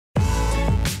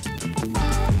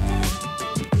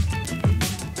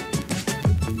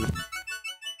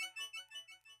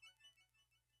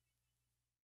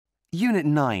Unit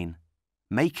 9.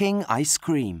 Making ice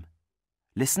cream.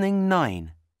 Listening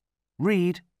 9.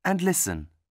 Read and listen.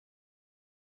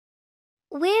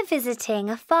 We're visiting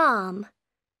a farm.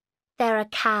 There are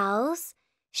cows,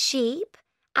 sheep,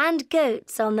 and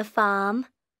goats on the farm.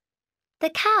 The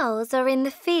cows are in the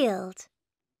field.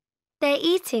 They're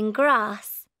eating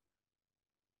grass.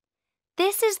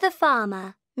 This is the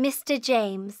farmer, Mr.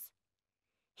 James.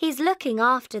 He's looking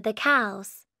after the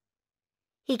cows.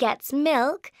 He gets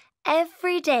milk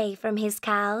every day from his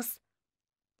cows.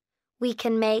 We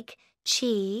can make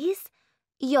cheese,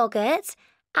 yogurt,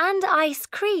 and ice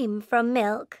cream from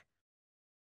milk.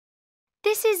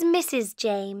 This is Mrs.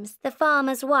 James, the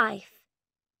farmer's wife.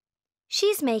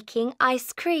 She's making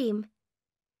ice cream.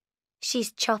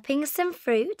 She's chopping some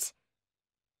fruit.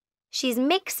 She's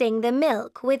mixing the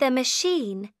milk with a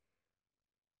machine.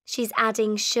 She's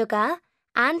adding sugar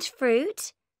and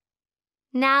fruit.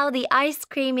 Now the ice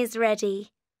cream is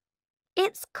ready.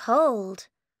 It's cold.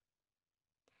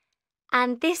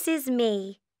 And this is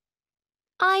me.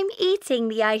 I'm eating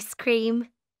the ice cream.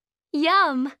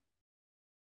 Yum!